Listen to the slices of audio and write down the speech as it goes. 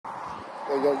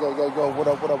Yo, what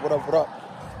up?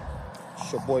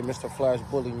 It's your boy, Mr. Flash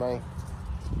Bully, man.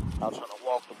 Out trying to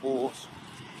walk the bulls.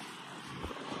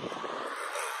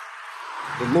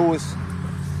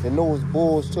 The newest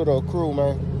bulls to the crew,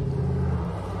 man.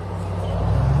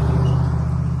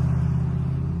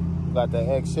 We got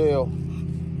the XL.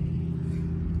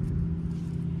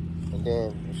 And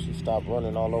then if she stopped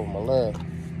running all over my leg.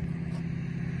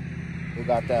 We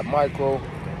got that micro.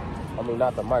 I mean,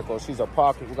 not the micro. She's a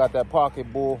pocket. We got that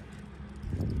pocket bull.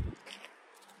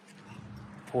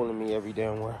 Pulling me every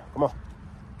damn where. Come on.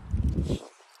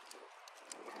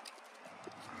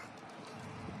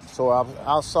 So I'm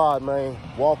outside, man,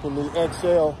 walking the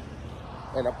XL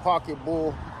and a pocket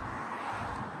bull.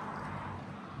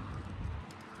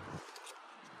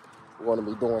 We're going to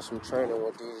be doing some training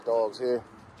with these dogs here.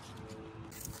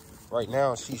 Right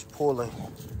now, she's pulling.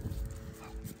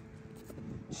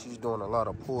 She's doing a lot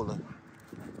of pulling.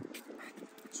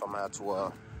 So I'm going to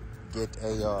have to get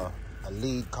a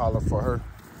lead collar for her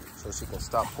so she can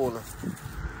stop pulling.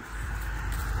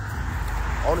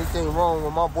 Only thing wrong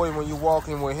with my boy when you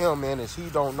walking with him, man, is he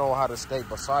don't know how to stay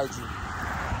beside you.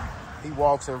 He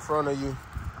walks in front of you.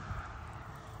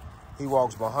 He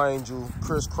walks behind you,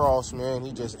 crisscross, man.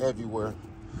 He just everywhere.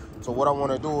 So what I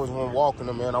want to do is when walking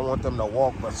them, man, I want them to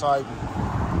walk beside me.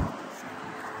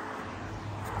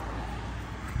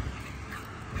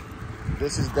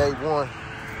 This is day one.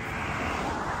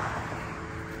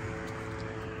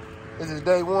 This is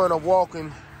day one of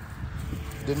walking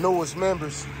the newest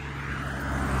members.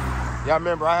 Y'all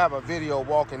remember I have a video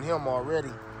walking him already.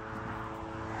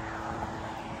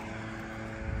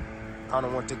 Kind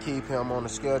of want to keep him on the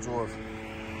schedule of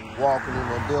walking him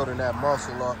and building that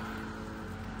muscle up.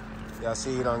 Y'all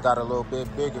see he done got a little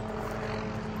bit bigger.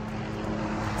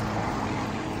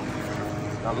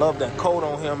 I love that coat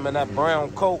on him, and that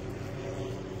brown coat.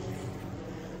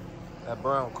 That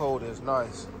brown coat is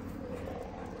nice.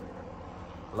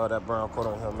 Love that brown coat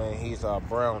on him, man. He's a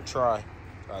brown tri.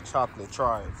 A chocolate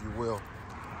tri, if you will.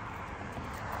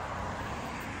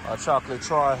 A chocolate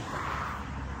tri.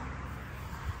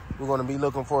 We're going to be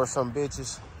looking for some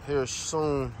bitches here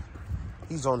soon.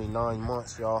 He's only 9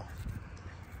 months, y'all.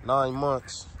 9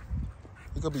 months.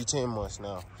 He could be 10 months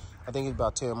now. I think he's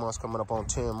about 10 months, coming up on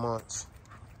 10 months.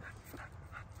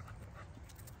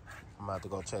 I'm about to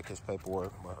go check his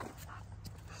paperwork, but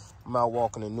I'm out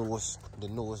walking the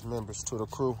newest members to the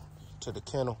crew, to the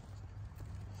kennel.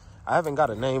 I haven't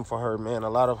got a name for her, man. A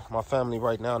lot of my family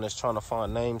right now is trying to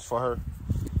find names for her,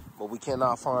 but we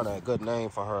cannot find a good name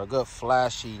for her, a good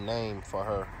flashy name for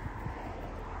her.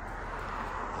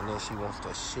 And then she wants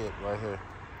to shit right here.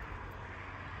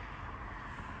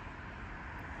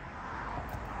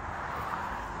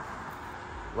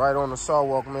 Right on the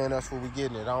sidewalk, man, that's where we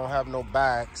getting it. I don't have no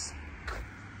bags.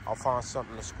 I'll find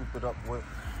something to scoop it up with.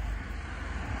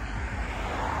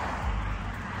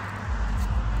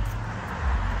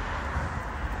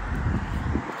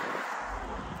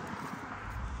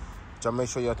 Y'all make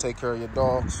sure y'all take care of your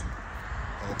dogs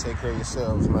and take care of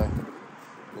yourselves, man.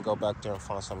 Let me go back there and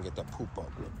find something to get that poop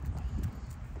up.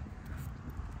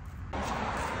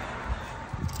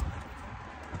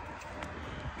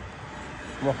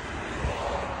 Come on.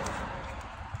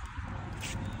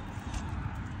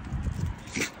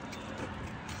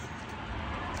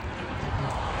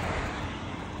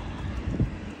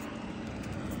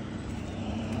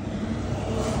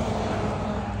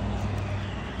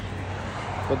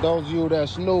 For those of you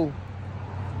that's new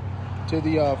to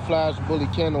the Flash Bully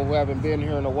Kennel who haven't been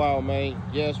here in a while, man,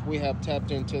 yes, we have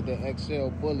tapped into the XL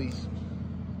Bullies.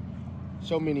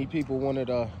 So many people wanted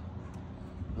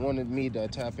me to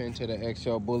tap into the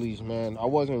XL Bullies, man. I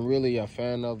wasn't really a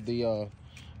fan of the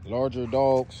larger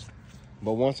dogs,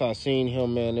 but once I seen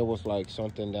him, man, it was like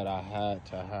something that I had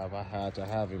to have. I had to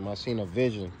have him. I seen a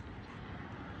vision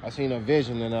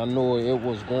and I knew it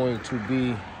was going to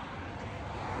be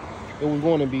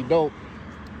dope.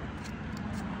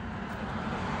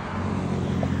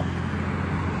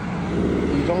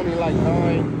 He's only like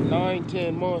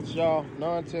 10 months, y'all.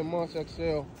 9-10 months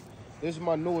XL. This is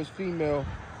my newest female,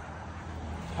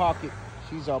 Pocket.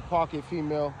 She's a pocket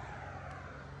female.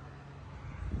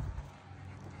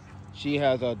 She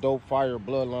has a dope fire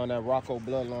bloodline, that Rocco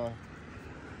bloodline.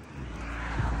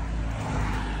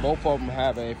 Both of them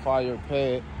have a fire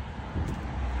pet.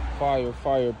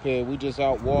 Fire pit. We just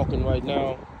out walking right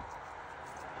now.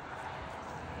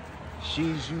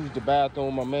 She's used the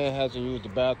bathroom. My man hasn't used the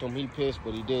bathroom. He pissed,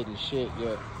 but he didn't shit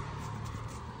yet.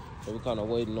 So we're kind of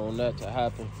waiting on that to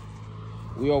happen.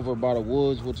 We over by the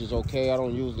woods, which is okay. I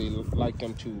don't usually like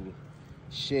them to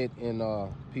shit in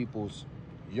people's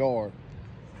yard.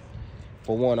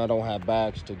 For one, I don't have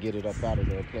bags to get it up out of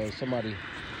there. Plus, somebody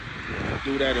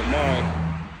do that in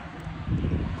mine.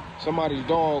 Somebody's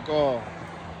dog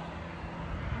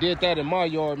did that in my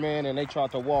yard, man, and they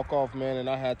tried to walk off, man, and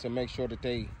I had to make sure that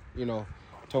they, you know,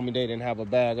 told me they didn't have a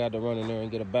bag. I had to run in there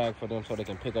and get a bag for them so they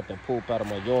can pick up the poop out of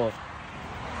my yard.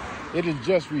 It is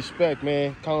just respect,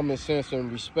 man. Common sense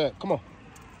and respect. Come on.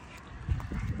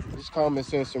 It's common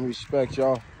sense and respect,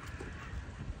 y'all.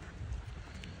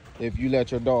 If you let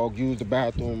your dog use the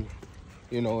bathroom,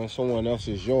 you know, in someone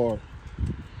else's yard,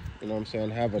 you know what I'm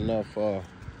saying, have enough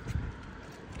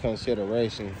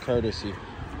consideration, courtesy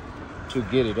to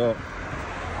get it up.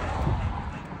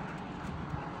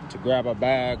 To grab a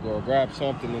bag or grab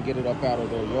something and get it up out of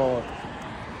their yard.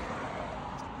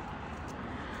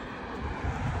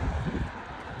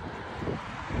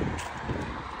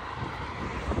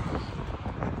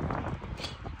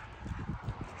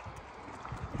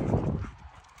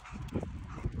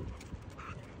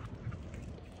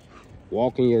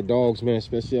 Walking your dogs, man,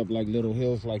 especially up like little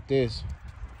hills like this,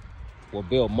 will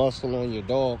build muscle on your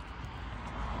dog.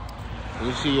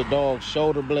 You see your dog's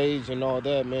shoulder blades and all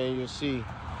that, man, you'll see.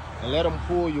 And let them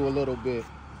pull you a little bit.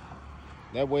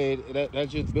 That way,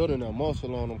 that's just building a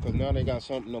muscle on them, because now they got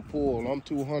something to pull. I'm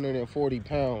 240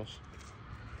 pounds,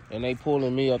 and they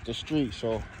pulling me up the street,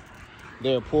 so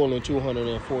they're pulling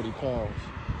 240 pounds.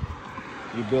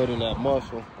 You're building that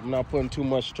muscle. I'm not putting too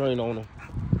much strain on them.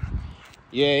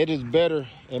 Yeah, it is better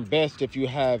and best if you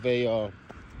have a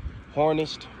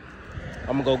harnessed.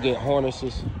 I'm gonna go get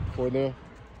harnesses for them.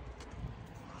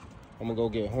 I'm gonna go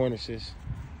get harnesses.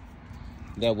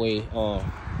 That way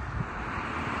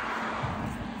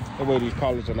these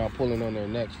collars are not pulling on their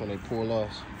necks when they pull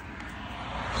us.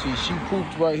 See, she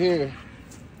pooped right here,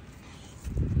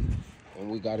 and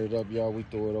we got it up, y'all. We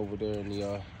threw it over there in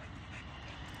the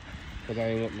because I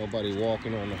ain't want nobody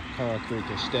walking on the concrete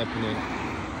and stepping in it.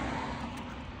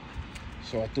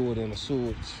 So I threw it in the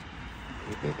sewage.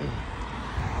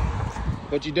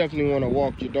 But you definitely want to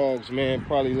walk your dogs, man.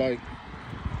 Probably like,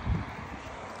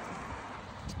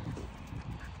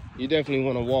 you definitely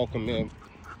want to walk them, man,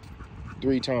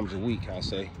 3 times a week, I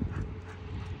say.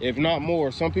 If not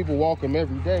more. Some people walk them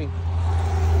every day.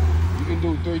 You can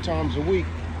do 3 times a week.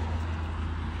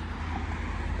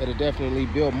 It'll definitely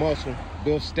build muscle,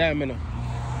 build stamina.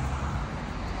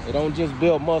 It don't just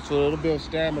build muscle, it'll build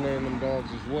stamina in them dogs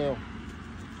as well.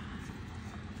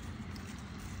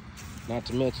 Not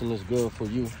to mention it's good for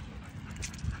you.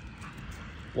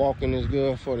 Walking is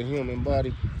good for the human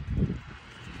body.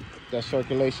 That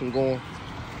circulation going.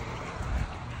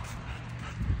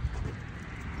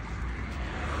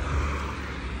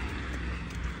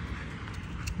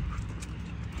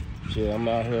 Yeah, I'm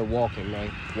out here walking,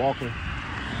 man. Walking.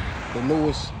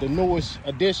 The newest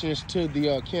additions to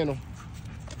the kennel.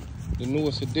 The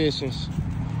newest additions.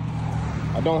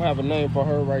 I don't have a name for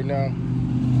her right now.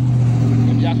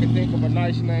 If y'all can think of a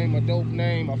nice name, a dope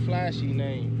name, a flashy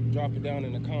name, drop it down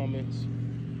in the comments.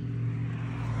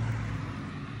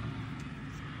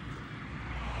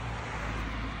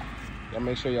 Y'all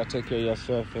make sure y'all take care of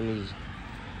yourself and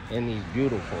these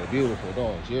beautiful, beautiful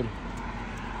dogs. You hear me?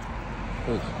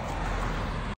 Peace.